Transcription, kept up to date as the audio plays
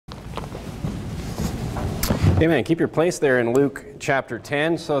Amen. Keep your place there in Luke chapter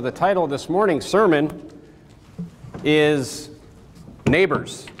 10. So the title of this morning's sermon is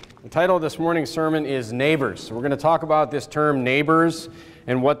Neighbors. The title of this morning's sermon is Neighbors. So we're going to talk about this term neighbors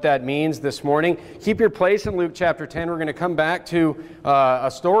and what that means this morning. Keep your place in Luke chapter 10. We're going to come back to a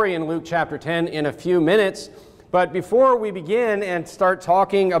story in Luke chapter 10 in a few minutes. But before we begin and start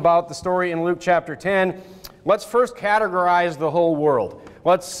talking about the story in Luke chapter 10, let's first categorize the whole world.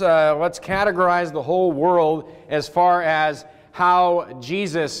 Let's categorize the whole world as far as how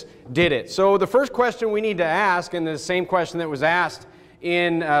Jesus did it. So the first question we need to ask, and the same question that was asked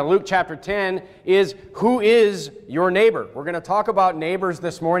in Luke chapter 10, is who is your neighbor? We're going to talk about neighbors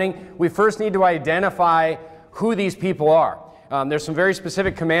this morning. We first need to identify who these people are. There's some very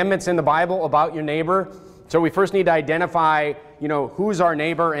specific commandments in the Bible about your neighbor. So we first need to identify, who's our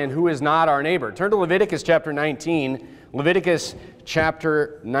neighbor and who is not our neighbor. Turn to Leviticus chapter 19. Leviticus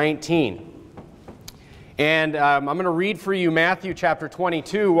chapter 19. And I'm going to read for you Matthew chapter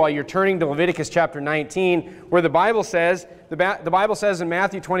 22 while you're turning to Leviticus chapter 19, where the Bible says in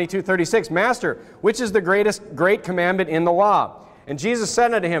Matthew 22:36, Master, which is the great commandment in the law? And Jesus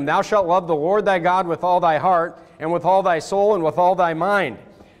said unto him, Thou shalt love the Lord thy God with all thy heart, and with all thy soul, and with all thy mind.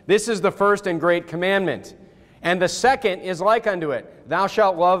 This is the first and great commandment. And the second is like unto it, Thou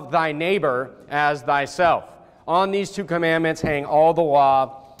shalt love thy neighbor as thyself. On these two commandments hang all the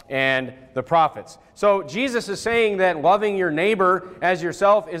law and the prophets. So Jesus is saying that loving your neighbor as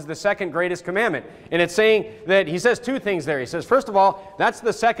yourself is the second greatest commandment. And it's saying that he says two things there. He says, first of all, that's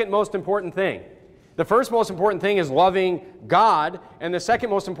the second most important thing. The first most important thing is loving God, and the second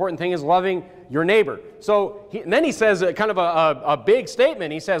most important thing is loving your neighbor. So and then he says kind of a big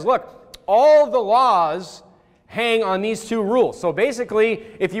statement. He says, look, all the laws hang on these two rules. So basically,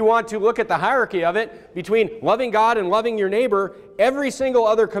 if you want to look at the hierarchy of it, between loving God and loving your neighbor, every single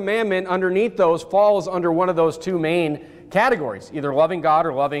other commandment underneath those falls under one of those two main categories, either loving God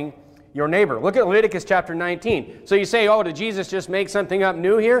or loving your neighbor. Look at Leviticus chapter 19. So you say, oh, did Jesus just make something up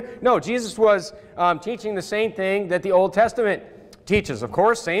new here? No, Jesus was teaching the same thing that the Old Testament teaches. Of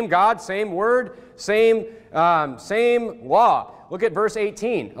course, same God, same word, same law. Look at verse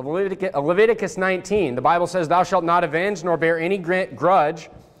 18 of Leviticus 19. The Bible says, Thou shalt not avenge nor bear any grudge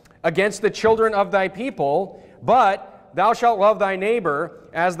against the children of thy people, but thou shalt love thy neighbor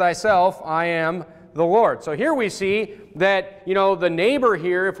as thyself. I am the Lord. So here we see that, the neighbor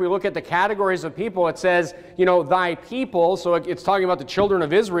here, if we look at the categories of people, it says, thy people. So it's talking about the children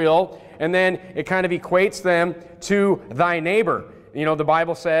of Israel, and then it kind of equates them to thy neighbor. The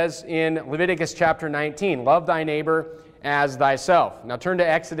Bible says in Leviticus chapter 19, love thy neighbor as thyself. Now turn to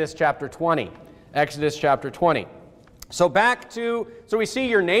Exodus chapter 20. Exodus chapter 20. So we see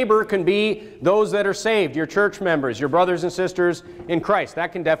your neighbor can be those that are saved, your church members, your brothers and sisters in Christ.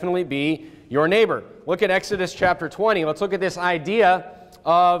 That can definitely be your neighbor. Look at Exodus chapter 20. Let's look at this idea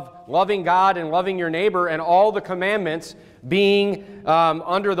of loving God and loving your neighbor and all the commandments being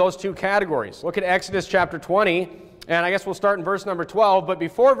under those two categories. Look at Exodus chapter 20. And I guess we'll start in verse number 12. But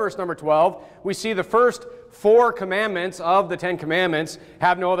before verse number 12, we see the first 4 commandments of the 10 commandments.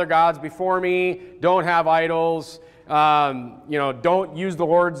 Have no other gods before me. Don't have idols. Don't use the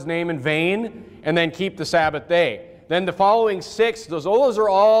Lord's name in vain. And then keep the Sabbath day. Then the following 6, those are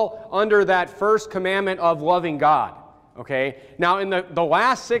all under that first commandment of loving God. Okay? Now in the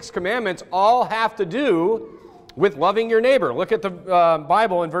last 6 commandments all have to do with loving your neighbor. Look at the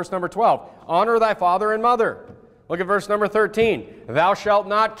Bible in verse number 12. Honor thy father and mother. Look at verse number 13. Thou shalt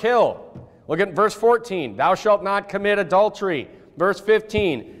not kill. Look at verse 14. Thou shalt not commit adultery. Verse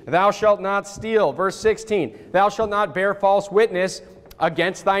 15. Thou shalt not steal. Verse 16. Thou shalt not bear false witness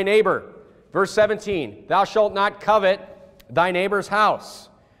against thy neighbor. Verse 17. Thou shalt not covet thy neighbor's house.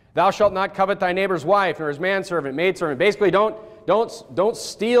 Thou shalt not covet thy neighbor's wife, nor his manservant, maidservant. Basically, don't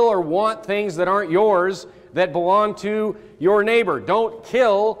steal or want things that aren't yours that belong to your neighbor. Don't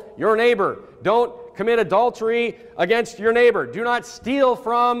kill your neighbor. Don't commit adultery against your neighbor. Do not steal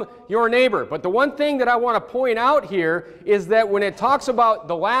from your neighbor. But the one thing that I want to point out here is that when it talks about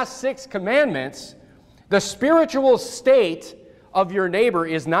the last 6 commandments, the spiritual state of your neighbor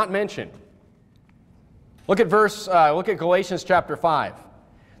is not mentioned. Look at Galatians chapter 5.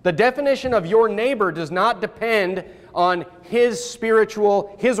 The definition of your neighbor does not depend on his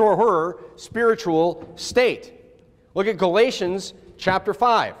or her spiritual state. Look at Galatians chapter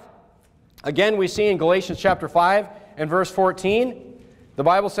 5. Again, we see in Galatians chapter 5 and verse 14, the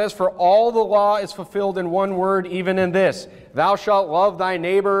Bible says, For all the law is fulfilled in one word, even in this, Thou shalt love thy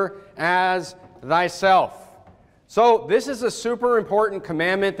neighbor as thyself. So this is a super important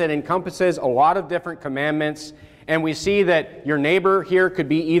commandment that encompasses a lot of different commandments. And we see that your neighbor here could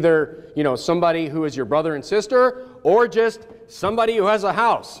be either, somebody who is your brother and sister, or just somebody who has a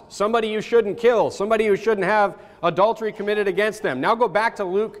house, somebody you shouldn't kill, somebody who shouldn't have adultery committed against them. Now go back to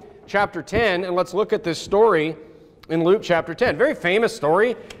Luke chapter 10, and let's look at this story in Luke chapter 10. Very famous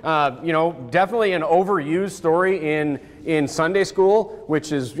story, definitely an overused story in Sunday school,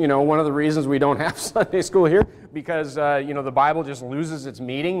 which is, one of the reasons we don't have Sunday school here, because, the Bible just loses its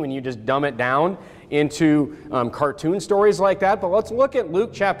meaning when you just dumb it down into cartoon stories like that. But let's look at Luke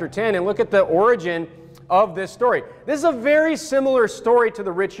chapter 10 and look at the origin of this story. This is a very similar story to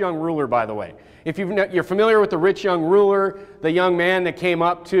the rich young ruler, by the way. If you're familiar with the rich young ruler, the young man that came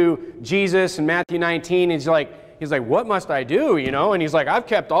up to Jesus in Matthew 19, he's like, what must I do, And he's like, I've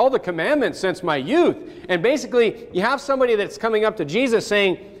kept all the commandments since my youth. And basically, you have somebody that's coming up to Jesus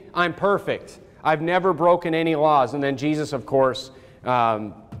saying, I'm perfect. I've never broken any laws. And then Jesus, of course,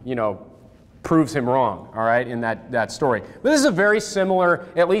 proves him wrong, all right, in that story. But this is a very similar,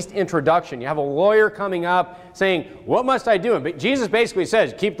 at least, introduction. You have a lawyer coming up saying, what must I do? And Jesus basically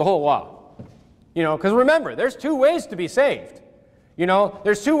says, keep the whole law. Because remember, there's two ways to be saved.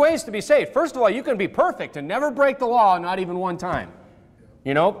 There's two ways to be saved. First of all, you can be perfect and never break the law, not even one time.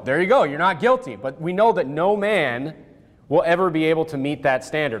 There you go. You're not guilty. But we know that no man will ever be able to meet that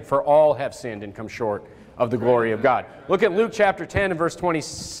standard, for all have sinned and come short of the glory of God. Look at Luke chapter 10 and verse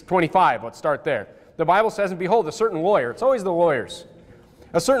 25. Let's start there. The Bible says, and behold, a certain lawyer, it's always the lawyers,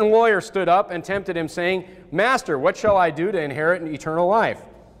 a certain lawyer stood up and tempted him, saying, Master, what shall I do to inherit eternal life?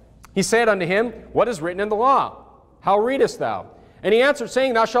 He said unto him, what is written in the law? How readest thou? And he answered,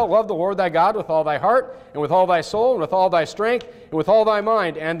 saying, Thou shalt love the Lord thy God with all thy heart, and with all thy soul, and with all thy strength, and with all thy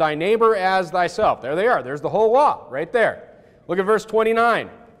mind, and thy neighbor as thyself. There they are. There's the whole law right there. Look at verse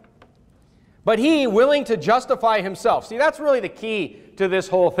 29. But he, willing to justify himself. See, that's really the key to this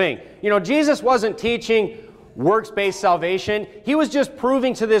whole thing. Jesus wasn't teaching works-based salvation. He was just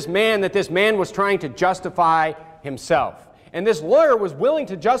proving to this man that this man was trying to justify himself. And this lawyer was willing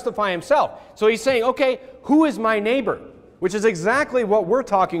to justify himself. So he's saying, okay, who is my neighbor? Which is exactly what we're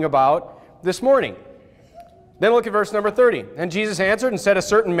talking about this morning. Then look at verse number 30. And Jesus answered and said, A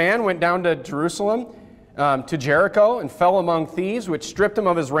certain man went down to Jerusalem, to Jericho, and fell among thieves, which stripped him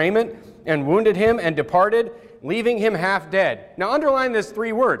of his raiment, and wounded him, and departed, leaving him half dead. Now underline this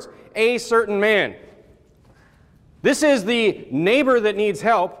 3 words, a certain man. This is the neighbor that needs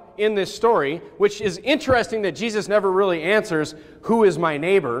help in this story, which is interesting that Jesus never really answers, who is my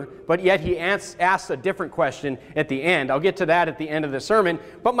neighbor, but yet he asks a different question at the end. I'll get to that at the end of the sermon.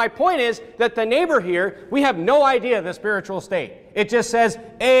 But my point is that the neighbor here, we have no idea the spiritual state. It just says,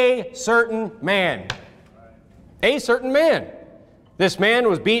 a certain man. A certain man. This man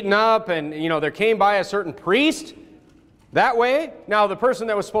was beaten up, and there came by a certain priest that way. Now, the person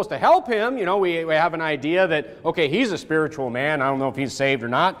that was supposed to help him, we have an idea that, okay, he's a spiritual man. I don't know if he's saved or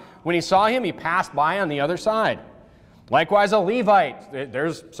not. When he saw him, he passed by on the other side. Likewise, a Levite.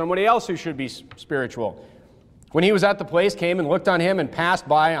 There's somebody else who should be spiritual. When he was at the place, came and looked on him and passed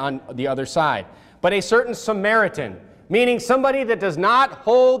by on the other side. But a certain Samaritan, meaning somebody that does not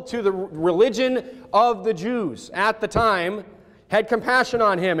hold to the religion of the Jews at the time, had compassion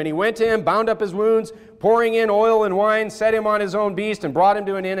on him, and he went to him, bound up his wounds, pouring in oil and wine, set him on his own beast, and brought him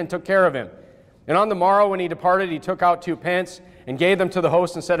to an inn, and took care of him. And on the morrow when he departed, he took out 2 pence, and gave them to the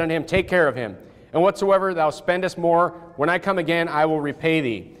host, and said unto him, Take care of him, and whatsoever thou spendest more, when I come again, I will repay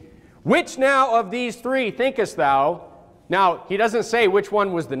thee. Which now of these 3 thinkest thou? Now, he doesn't say which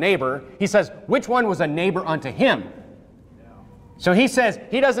one was the neighbor. He says, which one was a neighbor unto him? So he says,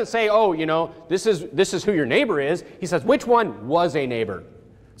 he doesn't say, oh, this is who your neighbor is. He says, which one was a neighbor?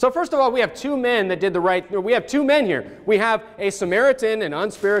 So first of all, we have 2 men that did the right, we have 2 men here. We have a Samaritan, an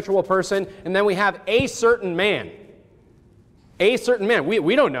unspiritual person, and then we have a certain man. A certain man.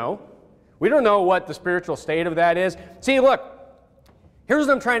 We don't know. We don't know what the spiritual state of that is. See, look, here's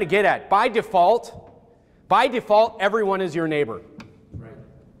what I'm trying to get at. By default, everyone is your neighbor.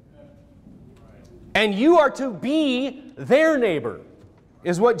 And you are to be their neighbor,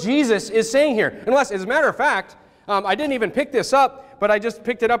 is what Jesus is saying here. Unless, as a matter of fact, I didn't even pick this up, but I just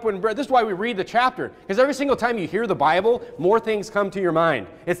picked it up when, this is why we read the chapter. Because every single time you hear the Bible, more things come to your mind.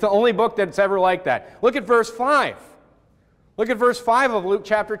 It's the only book that's ever like that. Look at verse 5. Look at verse 5 of Luke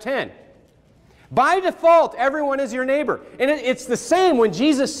chapter 10. By default, everyone is your neighbor. And it's the same when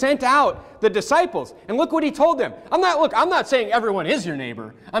Jesus sent out the disciples. And look what he told them. I'm not saying everyone is your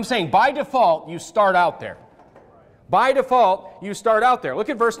neighbor. I'm saying by default, you start out there. By default, you start out there. Look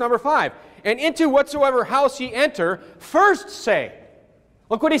at verse number 5. And into whatsoever house ye enter, first say.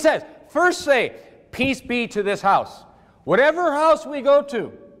 Look what he says. First say, peace be to this house. Whatever house we go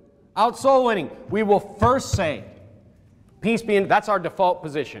to, out soul winning, we will first say, Peace being, that's our default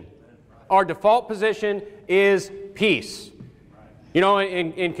position. Our default position is peace. You know,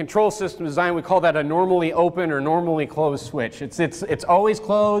 in control system design, we call that a normally open or normally closed switch. It's always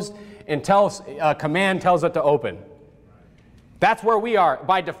closed until a command tells it to open. That's where we are.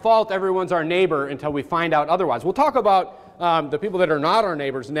 By default, everyone's our neighbor until we find out otherwise. We'll talk about the people that are not our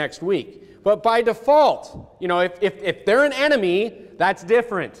neighbors next week. But by default, you know, if they're an enemy, that's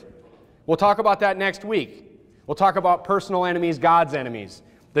different. We'll talk about that next week. We'll talk about personal enemies, God's enemies.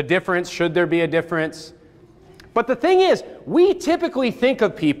 The difference, should there be a difference? But the thing is, we typically think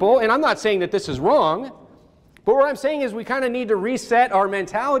of people, and I'm not saying that this is wrong, but what I'm saying is we kind of need to reset our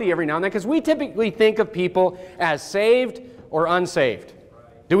mentality every now and then, because we typically think of people as saved or unsaved.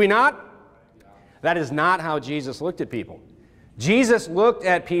 Do we not? That is not how Jesus looked at people. Jesus looked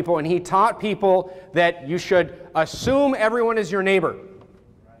at people and he taught people that you should assume everyone is your neighbor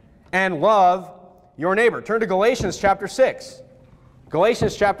and love your neighbor. Turn to Galatians chapter 6.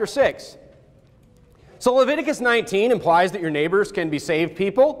 Galatians chapter 6. So Leviticus 19 implies that your neighbors can be saved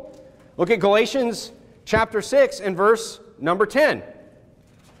people. Look at Galatians chapter 6 and verse number 10.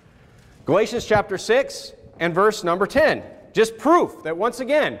 Galatians chapter 6 and verse number 10. Just proof that once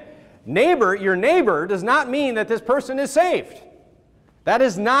again, your neighbor does not mean that this person is saved. That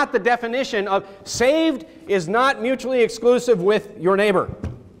is not the definition of saved is not mutually exclusive with your neighbor.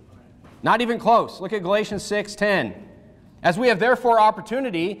 Not even close. Look at Galatians 6:10. As we have therefore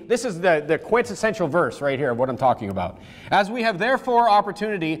opportunity, this is the quintessential verse right here of what I'm talking about. As we have therefore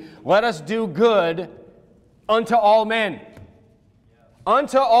opportunity, let us do good unto all men.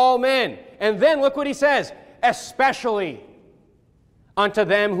 Unto all men. And then look what he says, especially unto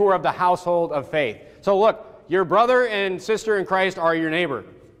them who are of the household of faith. So look, your brother and sister in Christ are your neighbor.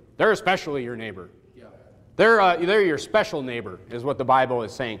 They're especially your neighbor. They're your special neighbor, is what the Bible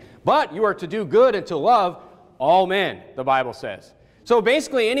is saying. But you are to do good and to love all men, the Bible says. So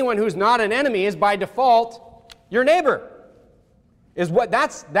basically, anyone who's not an enemy is by default your neighbor.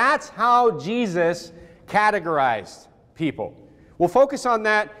 That's how Jesus categorized people. We'll focus on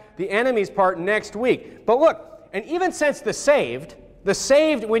that, the enemies part, next week. But look, and even since the saved,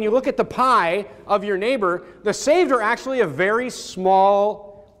 when you look at the pie of your neighbor, the saved are actually a very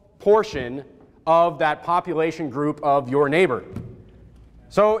small portion of that population group of your neighbor.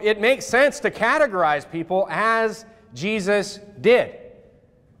 So it makes sense to categorize people as Jesus did,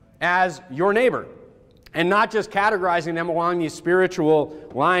 as your neighbor, and not just categorizing them along these spiritual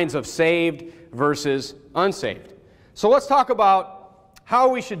lines of saved versus unsaved. So let's talk about how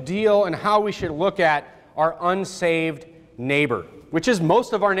we should deal and how we should look at our unsaved neighbor, which is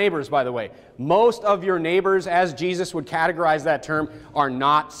most of our neighbors, by the way. Most of your neighbors, as Jesus would categorize that term, are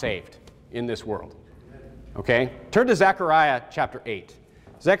not saved in this world. Okay? Turn to Zechariah chapter 8.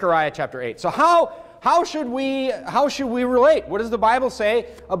 Zechariah chapter 8. So how should we relate? What does the Bible say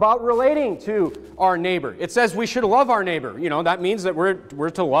about relating to our neighbor? It says we should love our neighbor. You know, that means that we're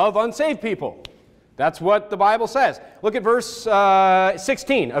to love unsaved people. That's what the Bible says. Look at verse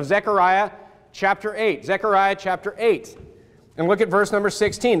 16 of Zechariah chapter 8. Zechariah chapter 8. And look at verse number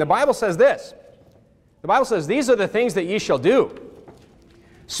 16. The Bible says this. The Bible says, these are the things that ye shall do.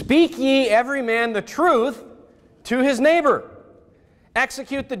 Speak ye every man the truth to his neighbor.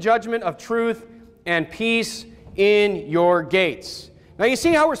 Execute the judgment of truth and peace in your gates. Now you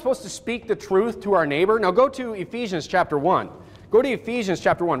see how we're supposed to speak the truth to our neighbor? Now go to Ephesians chapter 1. Go to Ephesians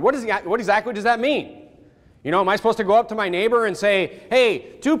chapter 1. What exactly does that mean? You know, am I supposed to go up to my neighbor and say,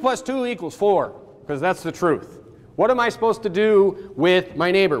 hey, 2 plus 2 equals 4? Because that's the truth. What am I supposed to do with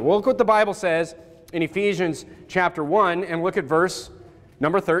my neighbor? Well, look what the Bible says in Ephesians chapter 1 and look at verse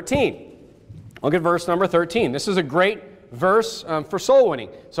number 13. Look at verse number 13. This is a great verse for soul winning.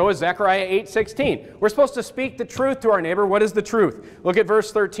 So is Zechariah 8:16. We're supposed to speak the truth to our neighbor. What is the truth? Look at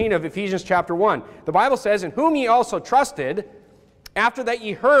verse 13 of Ephesians chapter 1. The Bible says, in whom ye also trusted, after that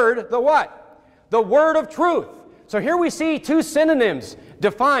ye heard the what? The word of truth. So here we see 2 synonyms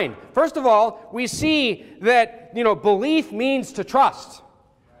defined. First of all, we see that, you know, belief means to trust.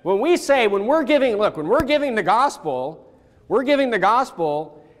 When we're giving the gospel,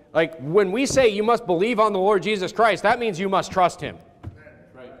 like when we say you must believe on the Lord Jesus Christ, that means you must trust Him.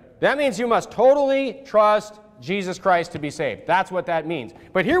 Right. That means you must totally trust Jesus Christ to be saved. That's what that means.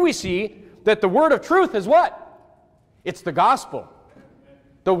 But here we see that the word of truth is what? It's the gospel.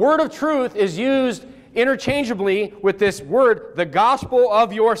 The word of truth is used interchangeably with this word, the gospel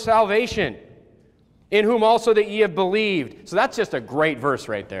of your salvation, in whom also that ye have believed. So that's just a great verse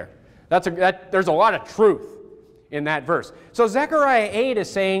right there. There's a lot of truth in that verse. So Zechariah 8 is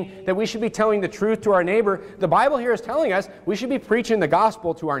saying that we should be telling the truth to our neighbor. The Bible here is telling us we should be preaching the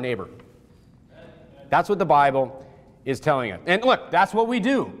gospel to our neighbor. That's what the Bible is telling us. And look, that's what we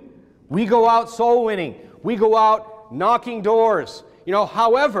do. We go out soul winning. We go out knocking doors.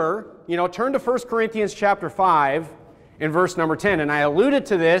 However, turn to 1 Corinthians chapter 5 in verse number 10. And I alluded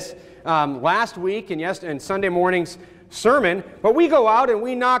to this last week and Sunday morning's sermon, but we go out and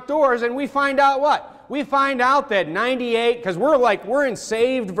we knock doors and we find out what? We find out that 98, because we're in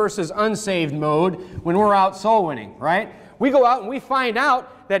saved versus unsaved mode when we're out soul winning, right? We go out and we find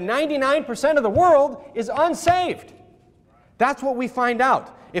out that 99% of the world is unsaved. That's what we find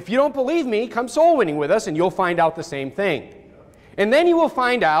out. If you don't believe me, come soul winning with us and you'll find out the same thing. And then you will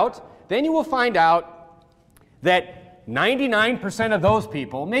find out that 99% of those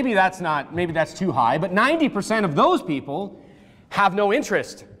people, maybe that's too high, but 90% of those people have no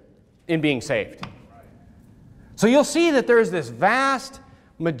interest in being saved. So you'll see that there's this vast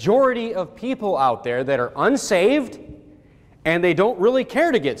majority of people out there that are unsaved and they don't really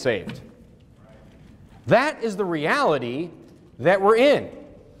care to get saved. That is the reality that we're in.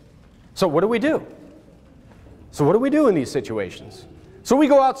 So what do we do? So what do we do in these situations? So we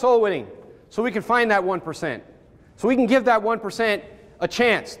go out soul winning so we can find that 1%. So we can give that 1% a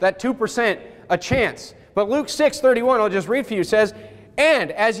chance, that 2% a chance. But Luke 6:31, I'll just read for you, says,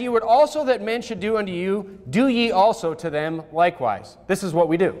 "And as ye would also that men should do unto you, do ye also to them likewise." This is what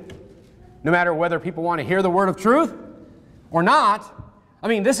we do. No matter whether people want to hear the word of truth or not. I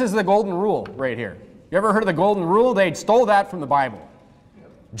mean, this is the golden rule right here. You ever heard of the golden rule? They stole that from the Bible.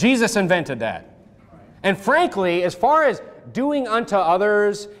 Jesus invented that. And frankly, as far as doing unto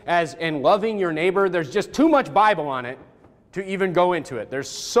others and loving your neighbor, there's just too much Bible on it to even go into it. There's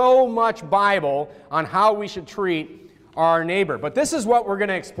so much Bible on how we should treat our neighbor. But this is what we're going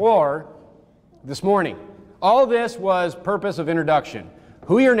to explore this morning. All this was purpose of introduction.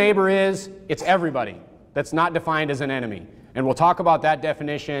 Who your neighbor is, it's everybody that's not defined as an enemy. And we'll talk about that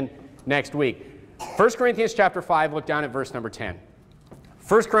definition next week. 1 Corinthians chapter 5, look down at verse number 10.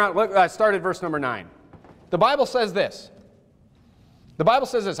 Start at verse number 9. The Bible says this. The Bible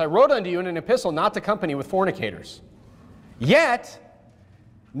says this, "I wrote unto you in an epistle not to company with fornicators. Yet,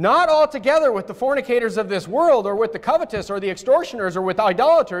 not altogether with the fornicators of this world, or with the covetous, or the extortioners, or with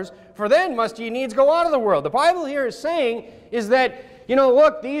idolaters, for then must ye needs go out of the world." The Bible here is saying is that,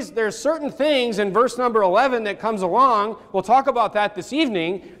 look, there's certain things in verse number 11 that comes along. We'll talk about that this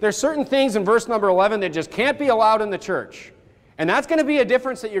evening. There's certain things in verse number 11 that just can't be allowed in the church. And that's going to be a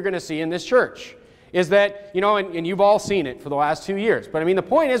difference that you're going to see in this church. Is that, and you've all seen it for the last 2 years. But I mean, the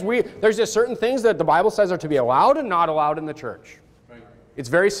point is, there's just certain things that the Bible says are to be allowed and not allowed in the church. Right. It's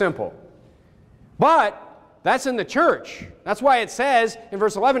very simple. But that's in the church. That's why it says in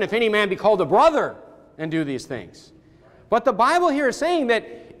verse 11, "If any man be called a brother and do these things." But the Bible here is saying that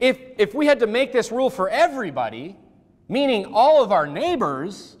if we had to make this rule for everybody, meaning all of our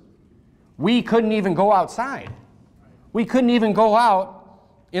neighbors, we couldn't even go outside. We couldn't even go out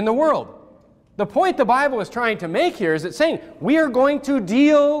in the world. The point the Bible is trying to make here is it's saying we are going to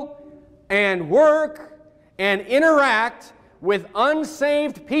deal and work and interact with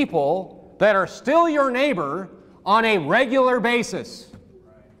unsaved people that are still your neighbor on a regular basis.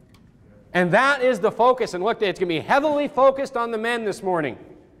 And that is the focus. And look, it's going to be heavily focused on the men this morning.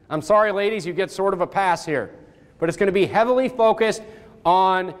 I'm sorry, ladies, you get sort of a pass here. But it's going to be heavily focused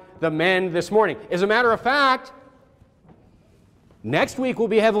on the men this morning. As a matter of fact, next week we'll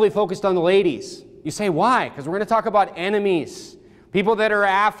be heavily focused on the ladies. You say, why? Because we're going to talk about enemies. People that are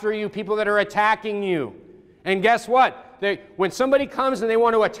after you, people that are attacking you. And guess what? When somebody comes and they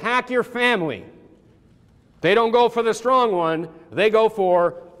want to attack your family, they don't go for the strong one, they go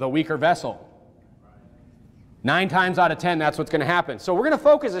for the weaker vessel. 9 times out of 10, that's what's going to happen. So we're going to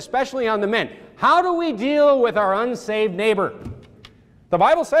focus especially on the men. How do we deal with our unsaved neighbor? The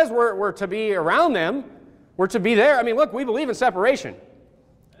Bible says we're to be around them. We're to be there. I mean, look, we believe in separation.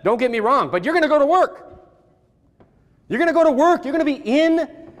 Don't get me wrong, but you're going to go to work. You're going to go to work. You're going to be in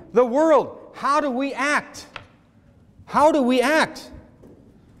the world. How do we act? How do we act?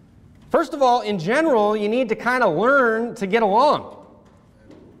 First of all, in general, you need to kind of learn to get along.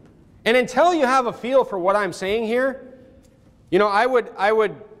 And until you have a feel for what I'm saying here, I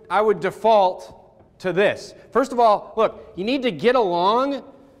would default to this. First of all, look, you need to get along,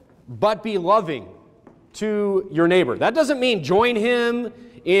 but be loving to your neighbor. That doesn't mean join him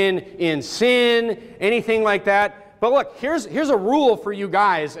in sin, anything like that. But look, here's a rule for you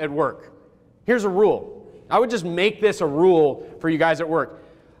guys at work. Here's a rule. I would just make this a rule for you guys at work.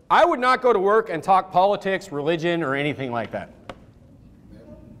 I would not go to work and talk politics, religion, or anything like that.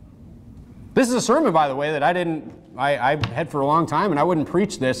 This is a sermon, by the way, that I had for a long time, and I wouldn't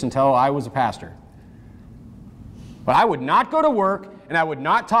preach this until I was a pastor. But I would not go to work, and I would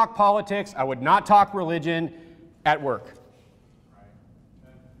not talk politics, I would not talk religion, at work.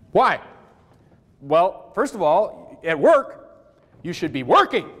 Why? Well, first of all, at work, you should be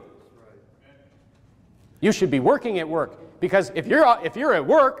working. You should be working at work. Because if you're at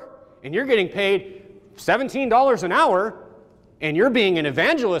work and you're getting paid $17 an hour and you're being an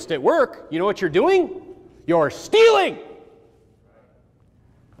evangelist at work, you know what you're doing? You're stealing.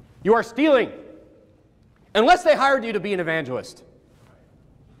 You are stealing. Unless they hired you to be an evangelist.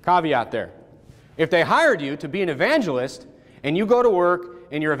 Caveat there. If they hired you to be an evangelist and you go to work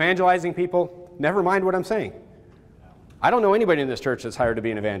and you're evangelizing people, never mind what I'm saying. I don't know anybody in this church that's hired to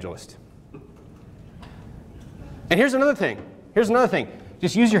be an evangelist. And here's another thing. Here's another thing.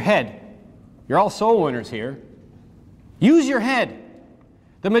 Just use your head. You're all soul winners here. Use your head.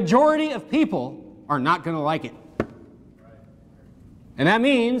 The majority of people are not going to like it. And that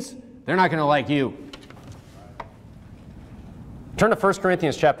means they're not going to like you. Turn to 1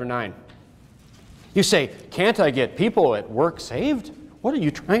 Corinthians chapter 9. You say, can't I get people at work saved? What are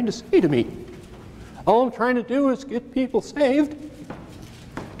you trying to say to me? All I'm trying to do is get people saved.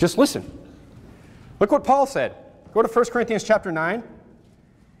 Just listen. Look what Paul said. Go to 1 Corinthians chapter 9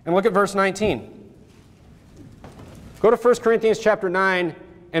 and look at verse 19. Go to 1 Corinthians chapter 9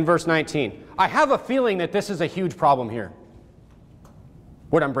 and verse 19. I have a feeling that this is a huge problem here,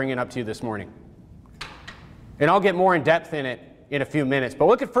 what I'm bringing up to you this morning. And I'll get more in depth in it in a few minutes. But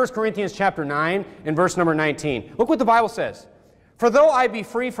look at 1 Corinthians chapter 9 and verse number 19. Look what the Bible says. For though I be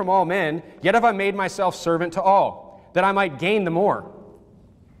free from all men, yet have I made myself servant to all, that I might gain the more.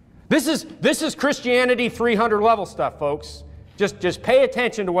 This is Christianity 300 level stuff, folks. Just pay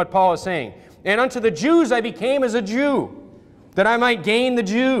attention to what Paul is saying. And unto the Jews I became as a Jew, that I might gain the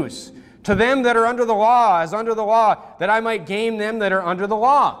Jews. To them that are under the law, as under the law, that I might gain them that are under the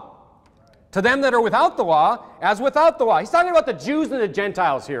law. To them that are without the law, as without the law. He's talking about the Jews and the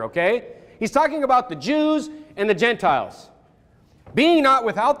Gentiles here, okay? He's talking about the Jews and the Gentiles. Being not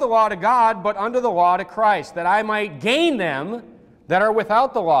without the law to God, but under the law to Christ, that I might gain them that are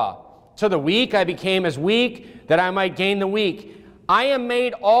without the law. To the weak I became as weak, that I might gain the weak. I am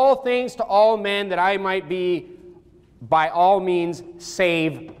made all things to all men, that I might be by all means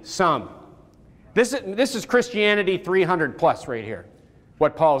save some. This is Christianity 300 plus right here,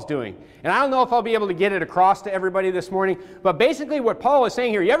 what Paul's doing. And I don't know if I'll be able to get it across to everybody this morning, but basically what Paul is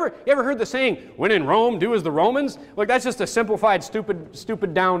saying here, you ever heard the saying, when in Rome, do as the Romans? Look, that's just a simplified,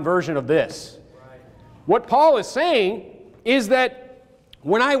 stupid down version of this. Right. What Paul is saying is that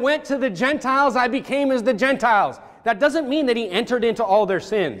when I went to the Gentiles, I became as the Gentiles. That doesn't mean that he entered into all their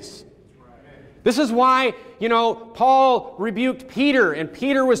sins. This is why, Paul rebuked Peter, and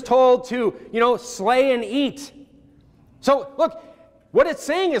Peter was told to, slay and eat. So, look, what it's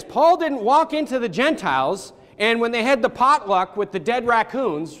saying is Paul didn't walk into the Gentiles, and when they had the potluck with the dead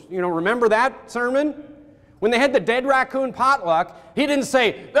raccoons, remember that sermon? When they had the dead raccoon potluck, he didn't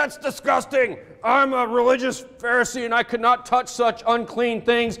say, that's disgusting, I'm a religious Pharisee and I could not touch such unclean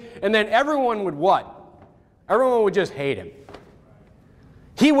things. And then everyone would what? Everyone would just hate him.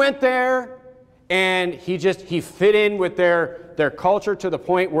 He went there and he fit in with their culture to the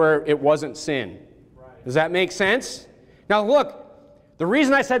point where it wasn't sin. Does that make sense? Now look, the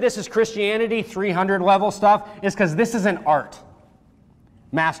reason I said this is Christianity 300 level stuff is because this is an art.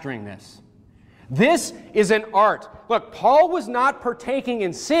 Mastering this. This is an art. Look, Paul was not partaking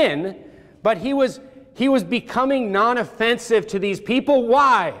in sin, but he was becoming non-offensive to these people.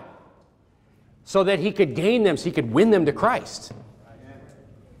 Why? So that he could gain them, so he could win them to Christ.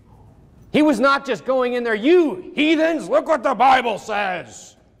 He was not just going in there, you heathens, look what the Bible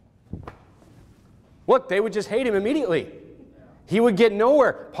says. Look, they would just hate him immediately. He would get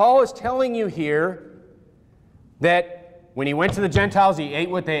nowhere. Paul is telling you here that when he went to the Gentiles, he ate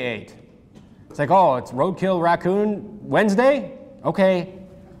what they ate. It's like, oh, it's roadkill raccoon Wednesday? Okay,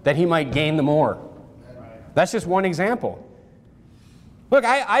 that he might gain the more. That's just one example. Look,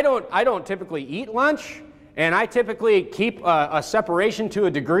 I don't typically eat lunch, and I typically keep a separation to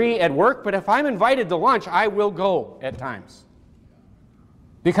a degree at work, but if I'm invited to lunch, I will go at times.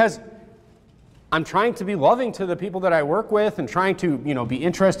 Because I'm trying to be loving to the people that I work with and trying to, be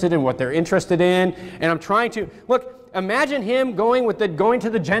interested in what they're interested in. And I'm trying to, look, imagine him going to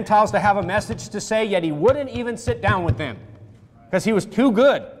the Gentiles to have a message to say, yet he wouldn't even sit down with them because he was too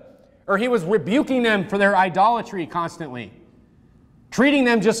good. Or he was rebuking them for their idolatry constantly. Treating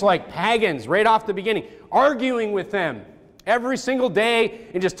them just like pagans right off the beginning. Arguing with them every single day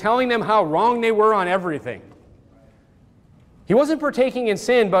and just telling them how wrong they were on everything. He wasn't partaking in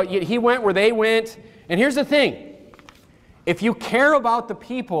sin, but yet he went where they went. And here's the thing. If you care about the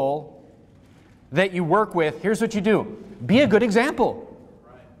people that you work with, here's what you do. Be a good example.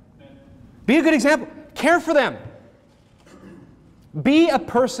 Be a good example. Care for them. Be a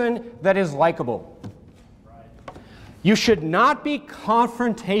person that is likable. You should not be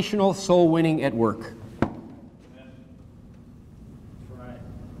confrontational soul winning at work.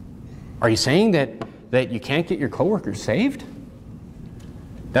 Are you saying that you can't get your coworkers saved?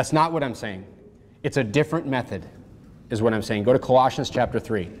 That's not what I'm saying. It's a different method, is what I'm saying. Go to Colossians chapter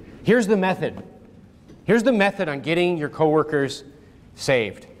 3. Here's the method. Here's the method on getting your coworkers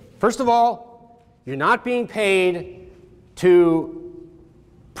saved. First of all, you're not being paid to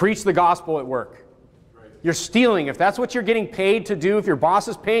preach the gospel at work. You're stealing. If that's what you're getting paid to do, if your boss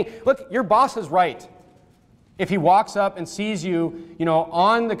is paying, look, your boss is right. If he walks up and sees you,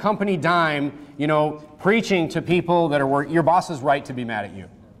 on the company dime, preaching to people that are working, your boss is right to be mad at you.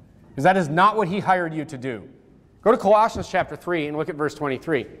 Because that is not what he hired you to do. Go to Colossians chapter 3 and look at verse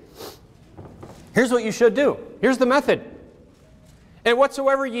 23. Here's what you should do. Here's the method. And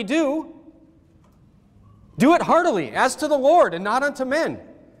whatsoever ye do, do it heartily, as to the Lord, and not unto men,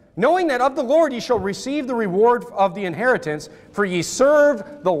 knowing that of the Lord ye shall receive the reward of the inheritance, for ye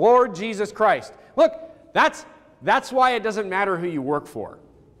serve the Lord Jesus Christ. Look, that's why it doesn't matter who you work for.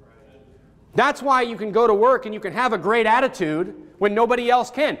 That's why you can go to work and you can have a great attitude when nobody else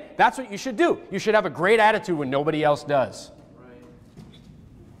can. That's what you should do. You should have a great attitude when nobody else does.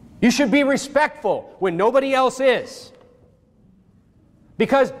 You should be respectful when nobody else is.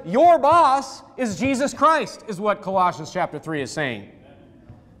 Because your boss is Jesus Christ, is what Colossians chapter 3 is saying.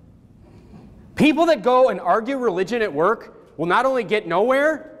 People that go and argue religion at work will not only get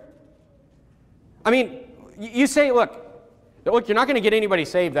nowhere. I mean, you say, look, you're not going to get anybody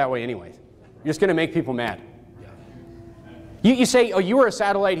saved that way anyways. You're just going to make people mad. You say, oh, you were a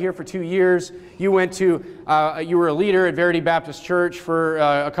satellite here for 2 years. You went to, you were a leader at Verity Baptist Church for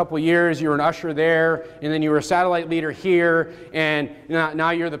a couple of years. You were an usher there, and then you were a satellite leader here, and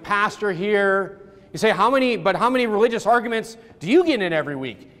now you're the pastor here. You say, how many religious arguments do you get in every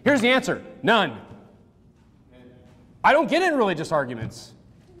week? Here's the answer: none. I don't get in religious arguments,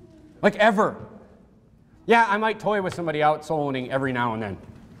 like ever. Yeah, I might toy with somebody out soul winning every now and then.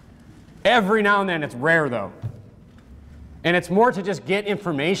 Every now and then. It's rare though. And it's more to just get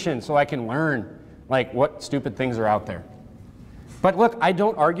information so I can learn like what stupid things are out there. But look, I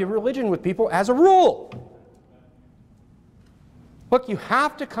don't argue religion with people as a rule. Look, you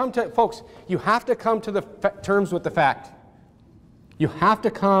have to come to, folks, you have to come to the terms with the fact. You have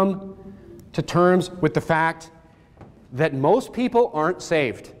to come to terms with the fact that most people aren't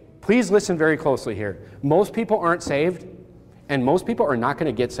saved. Please listen very closely here. Most people aren't saved, and most people are not going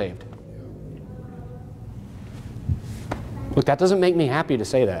to get saved. Look, that doesn't make me happy to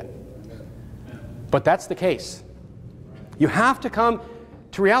say that. But that's the case. You have to come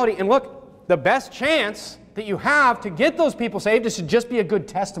to reality. And look, the best chance that you have to get those people saved is to just be a good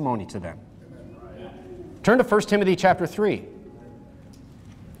testimony to them. Turn to 1 Timothy chapter 3.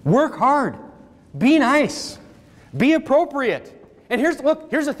 Work hard. Be nice. Be appropriate. And here's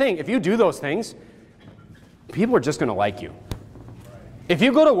the thing. If you do those things, people are just going to like you. If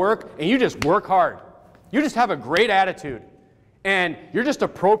you go to work and you just work hard, you just have a great attitude, and you're just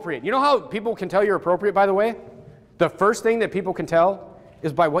appropriate. You know how people can tell you're appropriate, by the way? The first thing that people can tell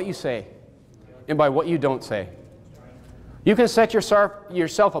is by what you say and by what you don't say. You can set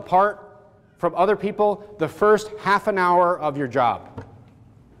yourself apart from other people the first half an hour of your job.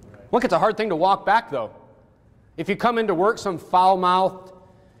 Look, it's a hard thing to walk back, though. If you come into work some foul-mouthed,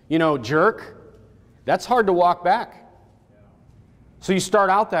 jerk, that's hard to walk back. So you start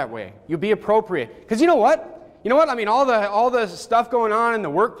out that way. You be appropriate. Because you know what? I mean, all the stuff going on in the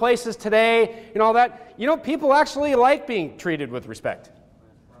workplaces today and all that, people actually like being treated with respect.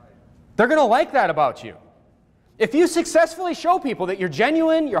 They're going to like that about you. If you successfully show people that you're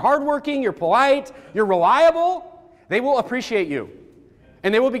genuine, you're hardworking, you're polite, you're reliable, they will appreciate you.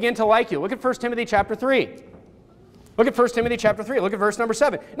 And they will begin to like you. Look at 1 Timothy chapter 3. Look at 1 Timothy chapter 3. Look at verse number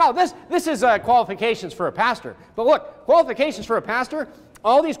 7. Now, this is qualifications for a pastor. But look, qualifications for a pastor,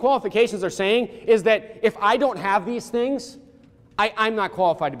 all these qualifications are saying is that if I don't have these things, I'm not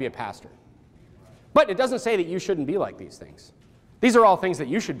qualified to be a pastor. But it doesn't say that you shouldn't be like these things. These are all things that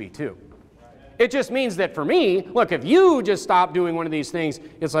you should be too. It just means that for me, look, if you just stop doing one of these things,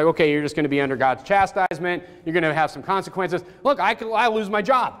 it's like, okay, you're just going to be under God's chastisement. You're going to have some consequences. Look, I'll lose my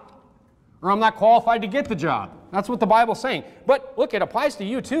job. Or I'm not qualified to get the job. That's what the Bible's saying. But look, it applies to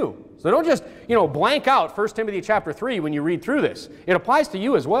you too. So don't just, blank out 1 Timothy chapter 3 when you read through this. It applies to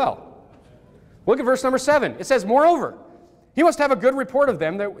you as well. Look at verse number 7. It says, moreover, he must have a good report of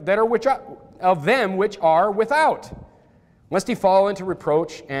them which are without, lest he fall into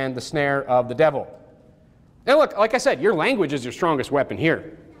reproach and the snare of the devil. And look, like I said, your language is your strongest weapon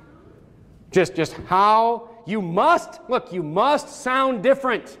here. Just how you must sound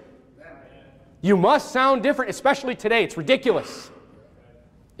different. You must sound different, especially today. It's ridiculous.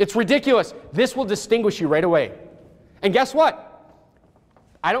 It's ridiculous. This will distinguish you right away. And guess what?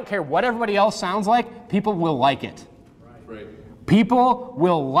 I don't care what everybody else sounds like, people will like it. Right. People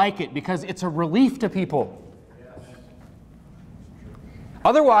will like it because it's a relief to people. Yes.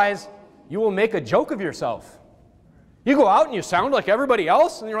 Otherwise, you will make a joke of yourself. You go out and you sound like everybody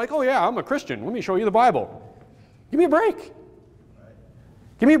else, and you're like, oh yeah, I'm a Christian. Let me show you the Bible. Give me a break. Right.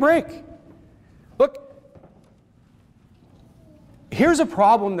 Give me a break. Look, here's a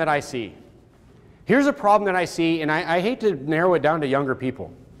problem that I see. Here's a problem that I see, and I hate to narrow it down to younger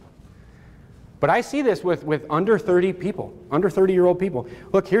people. But I see this with under 30 people, under 30-year-old people.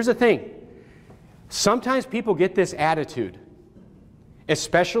 Look, here's the thing. Sometimes people get this attitude,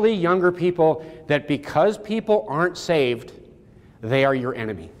 especially younger people, that because people aren't saved, they are your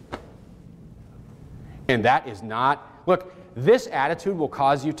enemy. And that is not, look, this attitude will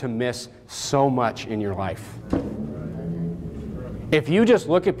cause you to miss so much in your life. If you just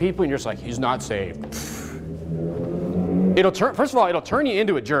look at people and you're just like, he's not saved. First of all, it'll turn you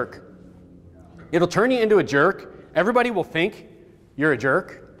into a jerk. It'll turn you into a jerk. Everybody will think you're a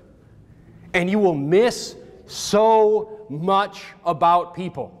jerk. And you will miss so much about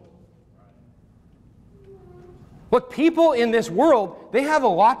people. Look, people in this world, they have a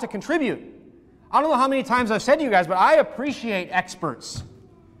lot to contribute. I don't know how many times I've said to you guys, but I appreciate experts.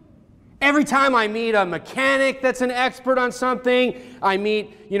 Every time I meet a mechanic that's an expert on something, I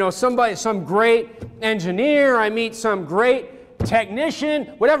meet, some great engineer, I meet some great technician,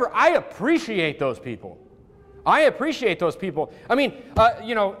 whatever, I appreciate those people. I appreciate those people. I mean,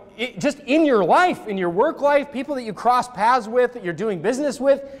 just in your life, in your work life, people that you cross paths with, that you're doing business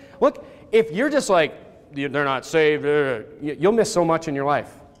with, look, if you're just like, they're not saved, you'll miss so much in your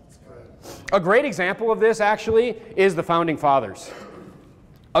life. A great example of this, actually, is the Founding Fathers.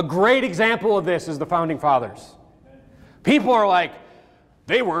 A great example of this is the Founding Fathers. People are like,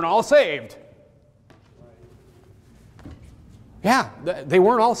 they weren't all saved. Yeah, they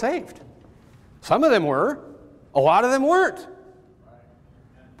weren't all saved. Some of them were. A lot of them weren't.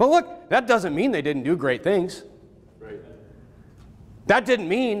 But look, that doesn't mean they didn't do great things. That didn't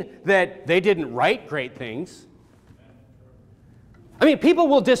mean that they didn't write great things. I mean, people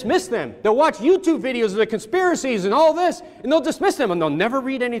will dismiss them. They'll watch YouTube videos of the conspiracies and all this, and they'll dismiss them, and they'll never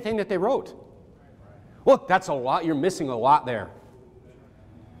read anything that they wrote. Look, that's a lot. You're missing a lot there.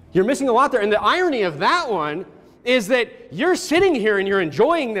 You're missing a lot there. And the irony of that one is that you're sitting here and you're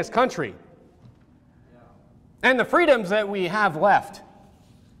enjoying this country and the freedoms that we have left.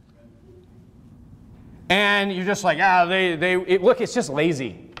 And you're just like, look, it's just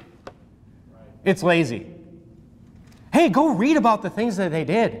lazy. It's lazy. Hey, go read about the things that they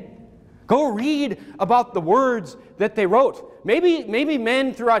did. Go read about the words that they wrote. Maybe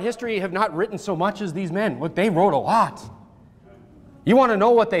men throughout history have not written so much as these men. Look, they wrote a lot. You want to know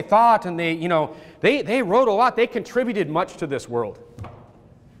what they thought, and they wrote a lot. They contributed much to this world.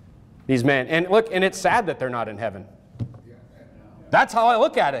 These men. And look, and it's sad that they're not in heaven. That's how I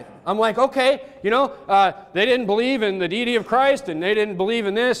look at it. I'm like, okay, they didn't believe in the deity of Christ, and they didn't believe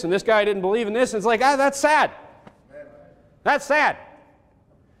in this, and this guy didn't believe in this. And it's like, that's sad. That's sad.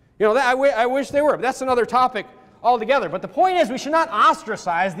 I wish they were. But that's another topic altogether. But the point is, we should not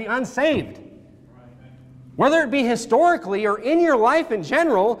ostracize the unsaved. Whether it be historically or in your life in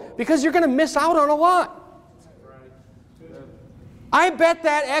general, because you're going to miss out on a lot. I bet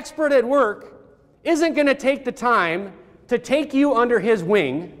that expert at work isn't going to take the time to take you under his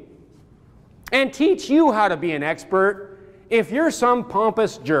wing and teach you how to be an expert if you're some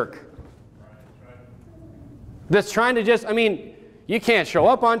pompous jerk that's trying to you can't show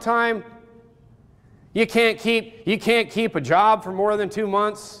up on time. You can't keep a job for more than 2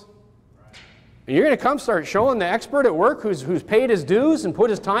 months. And you're going to come start showing the expert at work who's paid his dues and put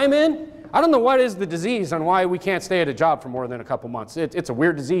his time in. I don't know what is the disease on why we can't stay at a job for more than a couple months. It's a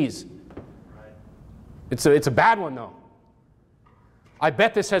weird disease. It's a bad one, though. I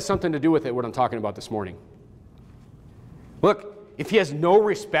bet this has something to do with it, what I'm talking about this morning. Look, if he has no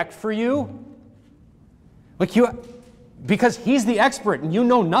respect for you, because he's the expert and you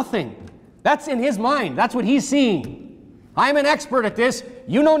know nothing. That's in his mind. That's what he's seeing. I'm an expert at this.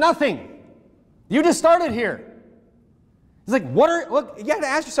 You know nothing. You just started here. It's like, you got to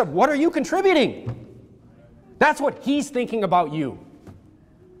ask yourself, what are you contributing? That's what he's thinking about you.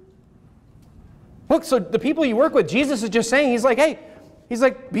 Look, so the people you work with, Jesus is just saying, he's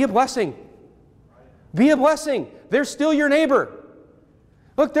like, be a blessing. Be a blessing. They're still your neighbor.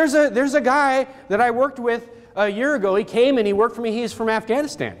 Look, there's a guy that I worked with a year ago. He came and he worked for me. He's from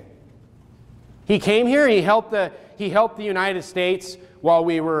Afghanistan. He came here, he helped the United States while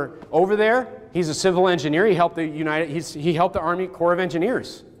we were over there. He's a civil engineer. He helped the Army Corps of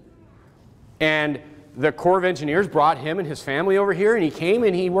Engineers. And the Corps of Engineers brought him and his family over here, and he came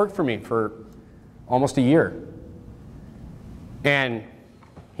and he worked for me for almost a year. And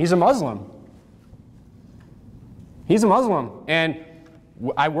he's a Muslim. He's a Muslim. And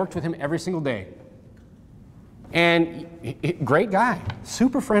I worked with him every single day. And great guy,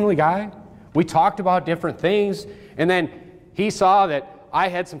 super friendly guy. We talked about different things, and then he saw that I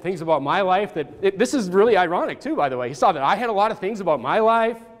had some things about my life this is really ironic too, by the way. He saw that I had a lot of things about my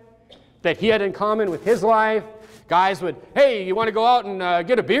life that he had in common with his life. Guys would, hey, you want to go out and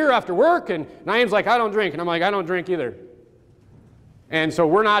get a beer after work? And Naeem's like, I don't drink. And I'm like, I don't drink either. And so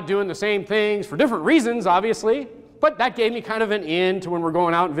we're not doing the same things for different reasons, obviously. But that gave me kind of an in to when we're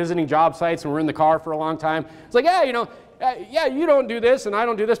going out and visiting job sites and we're in the car for a long time. It's like, yeah, yeah, you don't do this and I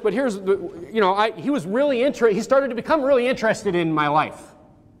don't do this, but here's, he was really interested. He started to become really interested in my life.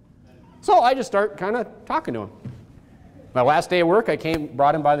 So I just start kind of talking to him. My last day of work,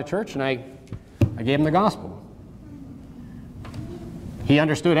 brought him by the church, and I gave him the gospel. He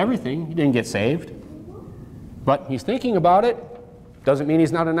understood everything. He didn't get saved. But he's thinking about it. Doesn't mean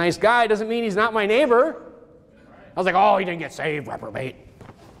he's not a nice guy. Doesn't mean he's not my neighbor. I was like, oh, he didn't get saved, reprobate.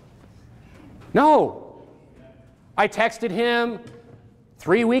 No. I texted him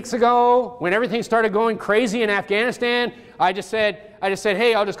 3 weeks ago when everything started going crazy in Afghanistan. I just said,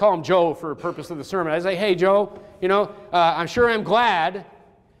 hey, I'll just call him Joe for the purpose of the sermon. I was like, hey, Joe, I'm sure I'm glad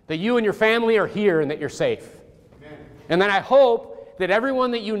that you and your family are here and that you're safe. Amen. And then I hope that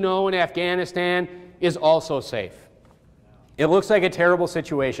everyone that you know in Afghanistan is also safe. It looks like a terrible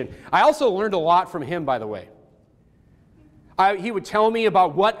situation. I also learned a lot from him, by the way. He would tell me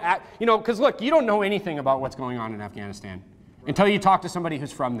about because look, you don't know anything about what's going on in Afghanistan until you talk to somebody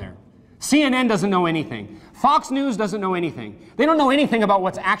who's from there. CNN doesn't know anything. Fox News doesn't know anything. They don't know anything about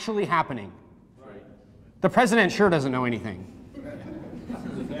what's actually happening. Right. The president sure doesn't know anything.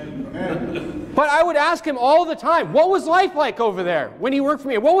 But I would ask him all the time, what was life like over there when he worked for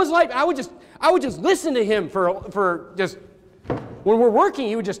me? What was life? I would just listen to him for just. When we're working,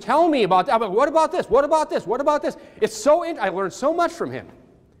 he would just tell me about that. What about this? What about this? What about this? It's so I learned so much from him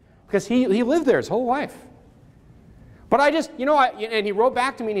because he lived there his whole life. But I just, and he wrote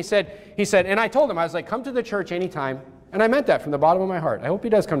back to me and he said, and I told him, I was like, come to the church anytime. And I meant that from the bottom of my heart. I hope he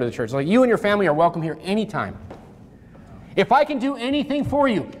does come to the church. Like, you and your family are welcome here anytime. If I can do anything for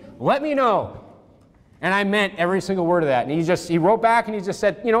you, let me know. And I meant every single word of that. And he wrote back and he just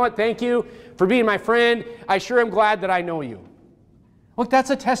said, you know what, thank you for being my friend. I sure am glad that I know you. Look, that's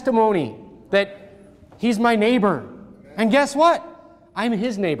a testimony that he's my neighbor. And guess what? I'm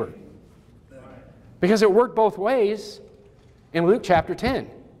his neighbor. Because it worked both ways in Luke chapter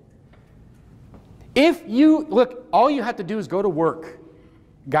 10. All you have to do is go to work,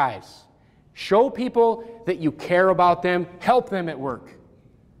 guys. Show people that you care about them. Help them at work.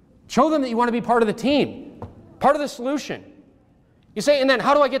 Show them that you want to be part of the team, part of the solution. You say, and then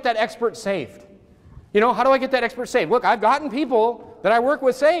how do I get that expert saved? How do I get that expert saved? Look, I've gotten people that I work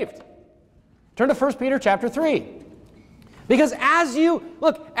with saved. Turn to 1 Peter chapter 3. Because as you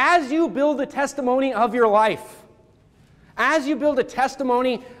build the testimony of your life, as you build a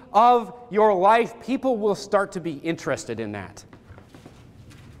testimony of your life, people will start to be interested in that.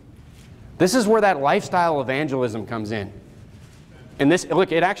 This is where that lifestyle evangelism comes in. And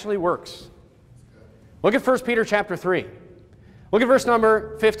it actually works. Look at 1 Peter chapter 3. Look at verse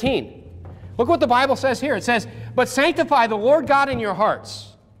number 15. Look what the Bible says here. It says, but sanctify the Lord God in your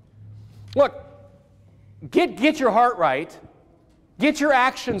hearts. Look, get your heart right. Get your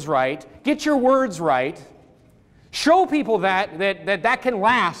actions right. Get your words right. Show people that can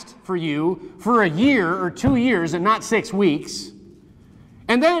last for you for a year or 2 years and not 6 weeks.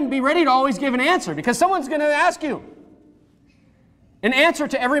 And then be ready to always give an answer, because someone's going to ask you. An answer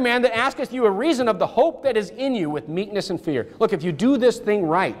to every man that asketh you a reason of the hope that is in you with meekness and fear. Look, if you do this thing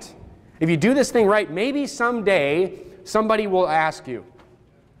right, maybe someday somebody will ask you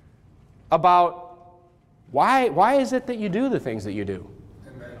about why is it that you do the things that you do?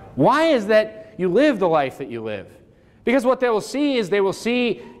 Amen. Why is that you live the life that you live? Because what they will see is they will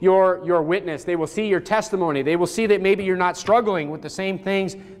see your witness. They will see your testimony. They will see that maybe you're not struggling with the same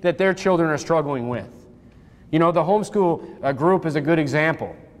things that their children are struggling with. The homeschool group is a good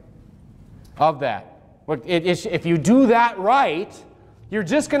example of that. Look, if you do that right, you're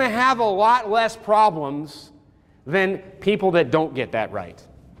just going to have a lot less problems than people that don't get that right.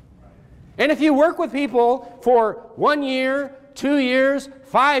 And if you work with people for 1 year, 2 years,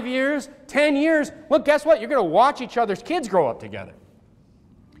 5 years, 10 years, look, guess what? You're going to watch each other's kids grow up together.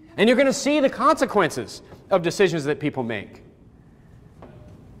 And you're going to see the consequences of decisions that people make.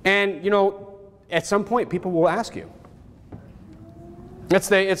 And, at some point, people will ask you. It's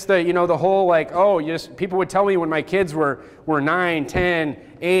the whole like, people would tell me when my kids were 9, 10,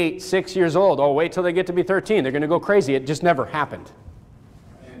 8, 6 years old, oh, wait till they get to be 13. They're going to go crazy. It just never happened.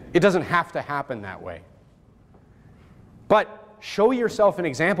 It doesn't have to happen that way. But show yourself an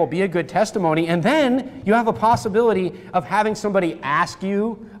example, be a good testimony, and then you have a possibility of having somebody ask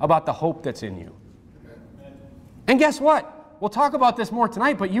you about the hope that's in you. And guess what? We'll talk about this more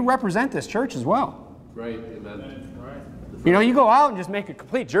tonight, but you represent this church as well. Right, amen. You go out and just make a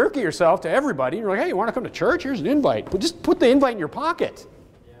complete jerk of yourself to everybody. You're like, hey, you want to come to church? Here's an invite. Well, just put the invite in your pocket.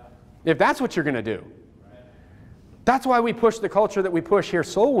 If that's what you're going to do. That's why we push the culture that we push here,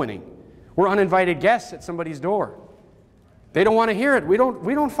 soul winning. We're uninvited guests at somebody's door. They don't want to hear it. We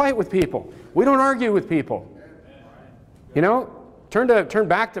don't fight with people. We don't argue with people. Turn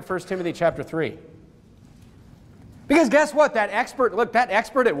back to 1 Timothy chapter 3. Because guess what? That expert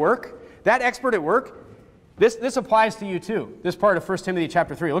at work, this applies to you too. This part of 1 Timothy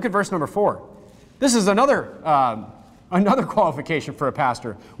chapter 3. Look at verse number 4. This is another qualification for a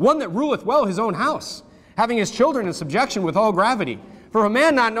pastor. One that ruleth well his own house, having his children in subjection with all gravity. For if a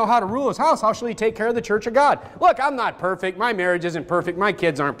man not know how to rule his house, how shall he take care of the church of God? Look, I'm not perfect. My marriage isn't perfect. My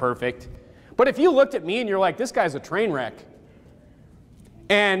kids aren't perfect. But if you looked at me and you're like, this guy's a train wreck.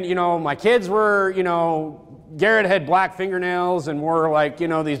 And, my kids were, Garrett had black fingernails and wore like,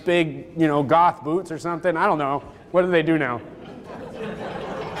 these big, goth boots or something. I don't know. What do they do now?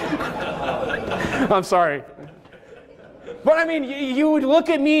 I'm sorry. But I mean, you would look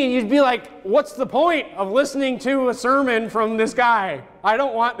at me and you'd be like, what's the point of listening to a sermon from this guy? I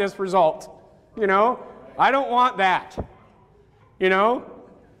don't want this result. I don't want that.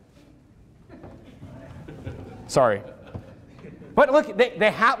 Sorry. But look,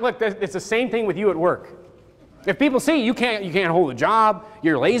 it's the same thing with you at work. If people see you can't hold a job,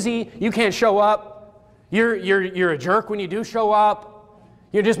 you're lazy, you can't show up, you're a jerk when you do show up,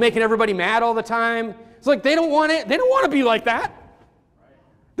 you're just making everybody mad all the time. It's like they don't want to be like that.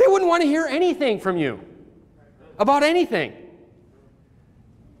 They wouldn't want to hear anything from you about anything.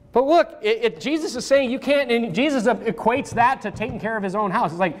 But look, Jesus is saying you can't, and Jesus equates that to taking care of his own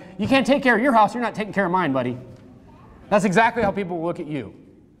house. It's like, you can't take care of your house, you're not taking care of mine, buddy. That's exactly how people will look at you.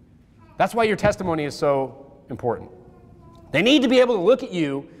 That's why your testimony is so important. They need to be able to look at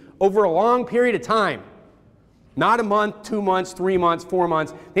you over a long period of time. Not a month, 2 months, 3 months, 4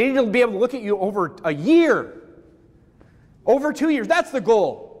 months. They need to be able to look at you over a year. Over 2 years. That's the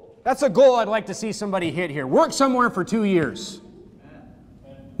goal. That's a goal I'd like to see somebody hit here. Work somewhere for 2 years.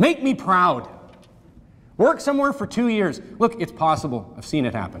 Make me proud. Work somewhere for 2 years. Look, it's possible. I've seen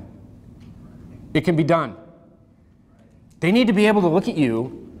it happen. It can be done. They need to be able to look at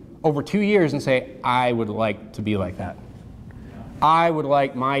you over 2 years and say, I would like to be like that. I would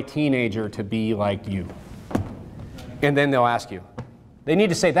like my teenager to be like you. And then they'll ask you. They need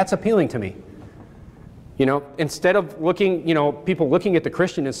to say, that's appealing to me. Instead of looking, people looking at the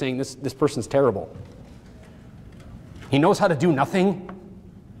Christian and saying, this person's terrible. He knows how to do nothing.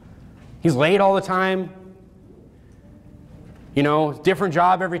 He's late all the time. Different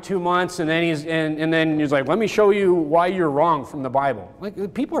job every 2 months, and then he's like, let me show you why you're wrong from the Bible.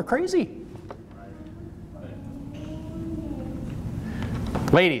 Like, people are crazy.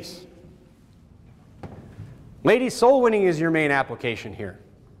 Ladies, soul winning is your main application here.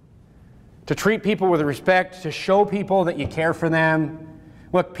 To treat people with respect, to show people that you care for them.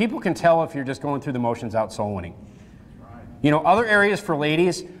 Look, people can tell if you're just going through the motions out soul winning. Other areas for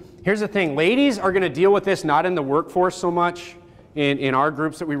ladies, here's the thing. Ladies are going to deal with this not in the workforce so much, in our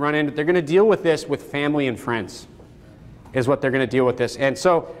groups that we run in. They're going to deal with this with family and friends, is what they're going to deal with this. And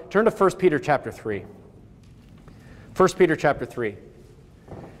so, turn to 1 Peter chapter 3. 1 Peter chapter 3.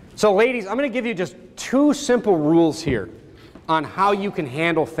 So ladies, I'm going to give you just 2 simple rules here on how you can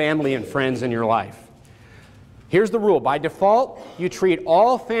handle family and friends in your life. Here's the rule. By default, you treat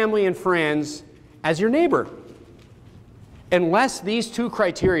all family and friends as your neighbor, unless these 2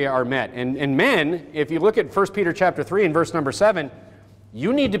 criteria are met. And men, if you look at 1 Peter chapter 3 and verse number 7,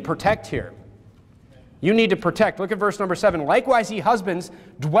 you need to protect here. You need to protect. Look at verse number 7. Likewise, ye husbands,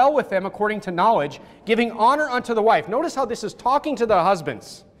 dwell with them according to knowledge, giving honor unto the wife. Notice how this is talking to the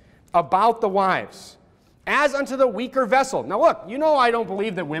husbands about the wives, as unto the weaker vessel. Now look, I don't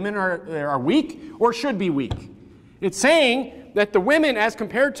believe that women are weak or should be weak. It's saying that the women, as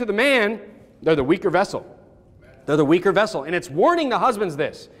compared to the man, they're the weaker vessel. They're the weaker vessel. And it's warning the husbands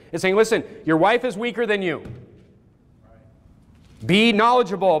this. It's saying, listen, your wife is weaker than you. Be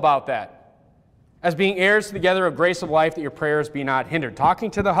knowledgeable about that. as being heirs together of grace of life, that your prayers be not hindered. Talking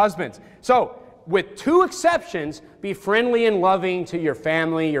to the husbands. So, with two exceptions, be friendly and loving to your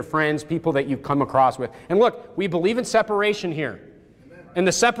family, your friends, people that you've come across with. And look, we believe in separation here. And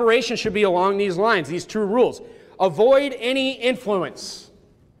the separation should be along these lines, these two rules. Avoid any influence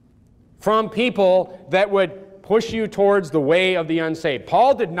from people that would push you towards the way of the unsaved.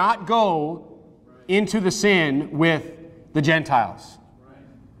 Paul did not go into the sin with the Gentiles.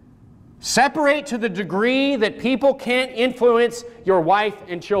 Separate to the degree that people can't influence your wife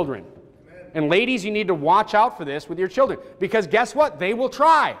and children. And ladies, you need to watch out for this with your children. Because guess what? They will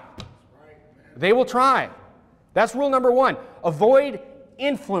try. They will try. That's rule number one. Avoid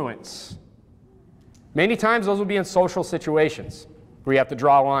influence. Many times those will be in social situations where you have to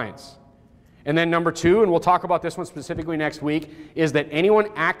draw lines. And then number two, and we'll talk about this one specifically next week, is that anyone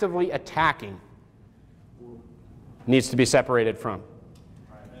actively attacking needs to be separated from.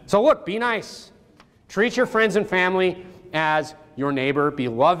 So look, be nice. Treat your friends and family as your neighbor. Be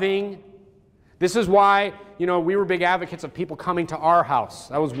loving. This is why, we were big advocates of people coming to our house.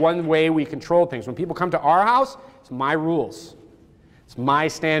 That was one way we controlled things. When people come to our house, it's my rules. It's my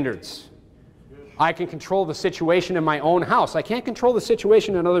standards. I can control the situation in my own house. I can't control the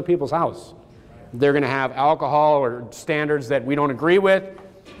situation in other people's house. They're going to have alcohol or standards that we don't agree with.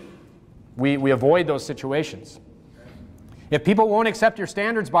 We avoid those situations. If people won't accept your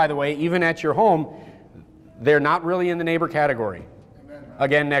standards, by the way, even at your home, they're not really in the neighbor category.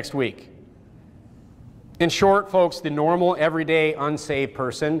 Again, next week. In short, folks, the normal, everyday, unsaved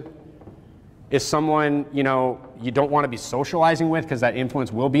person is someone, you don't want to be socializing with because that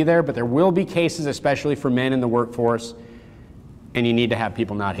influence will be there, but there will be cases, especially for men in the workforce, and you need to have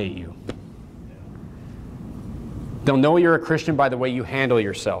people not hate you. They'll know you're a Christian by the way you handle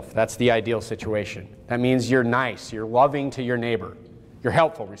yourself. That's the ideal situation. That means you're nice, you're loving to your neighbor. You're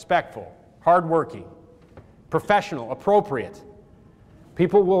helpful, respectful, hardworking, professional, appropriate.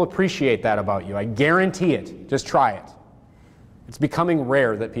 People will appreciate that about you. I guarantee it. Just try it. It's becoming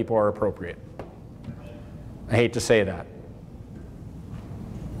rare that people are appropriate. I hate to say that.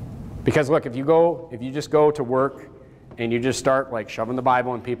 Because look, if you just go to work and you just start like shoving the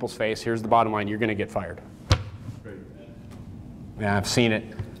Bible in people's face, here's the bottom line, you're going to get fired. Yeah, I've seen it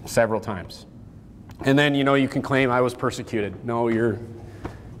several times. And then, you can claim I was persecuted. No, you're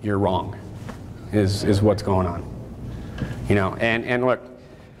wrong, is what's going on. And look,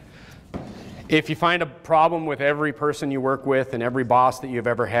 if you find a problem with every person you work with and every boss that you've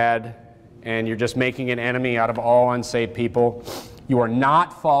ever had, and you're just making an enemy out of all unsaved people, you are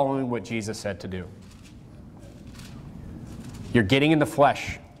not following what Jesus said to do. You're getting in the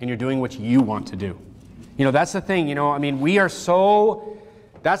flesh, and you're doing what you want to do. That's the thing,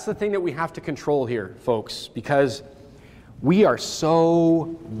 that's the thing that we have to control here, folks, because we are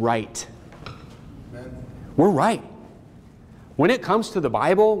so right. We're right. When it comes to the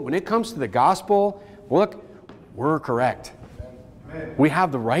Bible, when it comes to the gospel, look, we're correct. We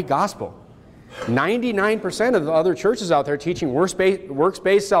have the right gospel. 99% of the other churches out there teaching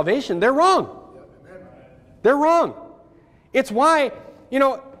works-based salvation, they're wrong. They're wrong. It's why,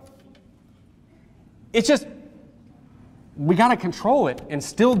 it's just, we got to control it and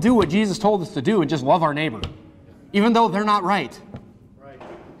still do what Jesus told us to do and just love our neighbor, even though they're not right.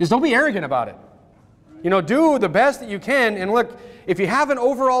 Just don't be arrogant about it. Do the best that you can, and look, if you have an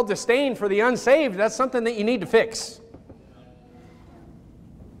overall disdain for the unsaved, that's something that you need to fix.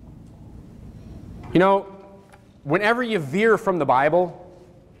 Whenever you veer from the Bible,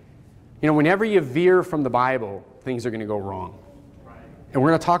 things are going to go wrong. And we're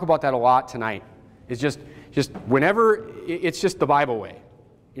going to talk about that a lot tonight. It's just whenever, it's just the Bible way.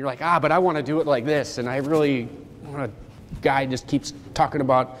 You're like, but I want to do it like this, and a guy just keeps talking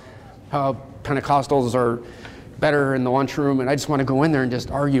about how Pentecostals are better in the lunchroom, and I just want to go in there and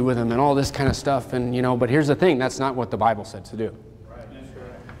just argue with him and all this kind of stuff. And but here's the thing, that's not what the Bible said to do.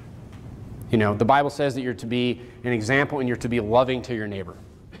 The Bible says that you're to be an example and you're to be loving to your neighbor.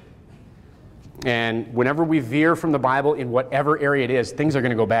 And whenever we veer from the Bible in whatever area it is, things are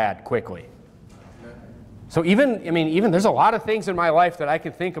going to go bad quickly. So even there's a lot of things in my life that I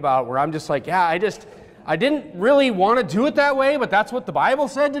can think about where I'm just like, I didn't really want to do it that way, but that's what the Bible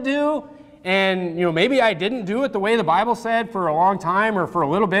said to do. And, maybe I didn't do it the way the Bible said for a long time or for a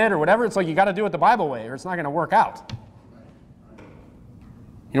little bit or whatever. It's like you got to do it the Bible way or it's not going to work out.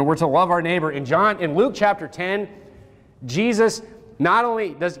 We're to love our neighbor. In Luke chapter 10, Jesus not only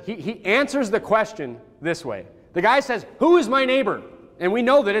does, he answers the question this way. The guy says, who is my neighbor? And we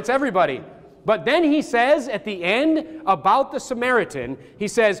know that it's everybody. But then he says at the end about the Samaritan, he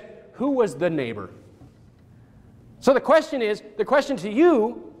says, who was the neighbor? So the question to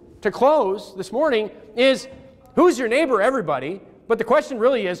you to close this morning is, who's your neighbor? Everybody. But the question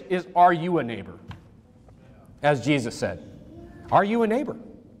really is are you a neighbor? As Jesus said. Are you a neighbor?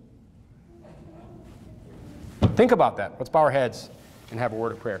 Think about that. Let's bow our heads and have a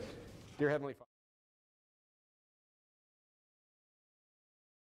word of prayer. Dear Heavenly Father.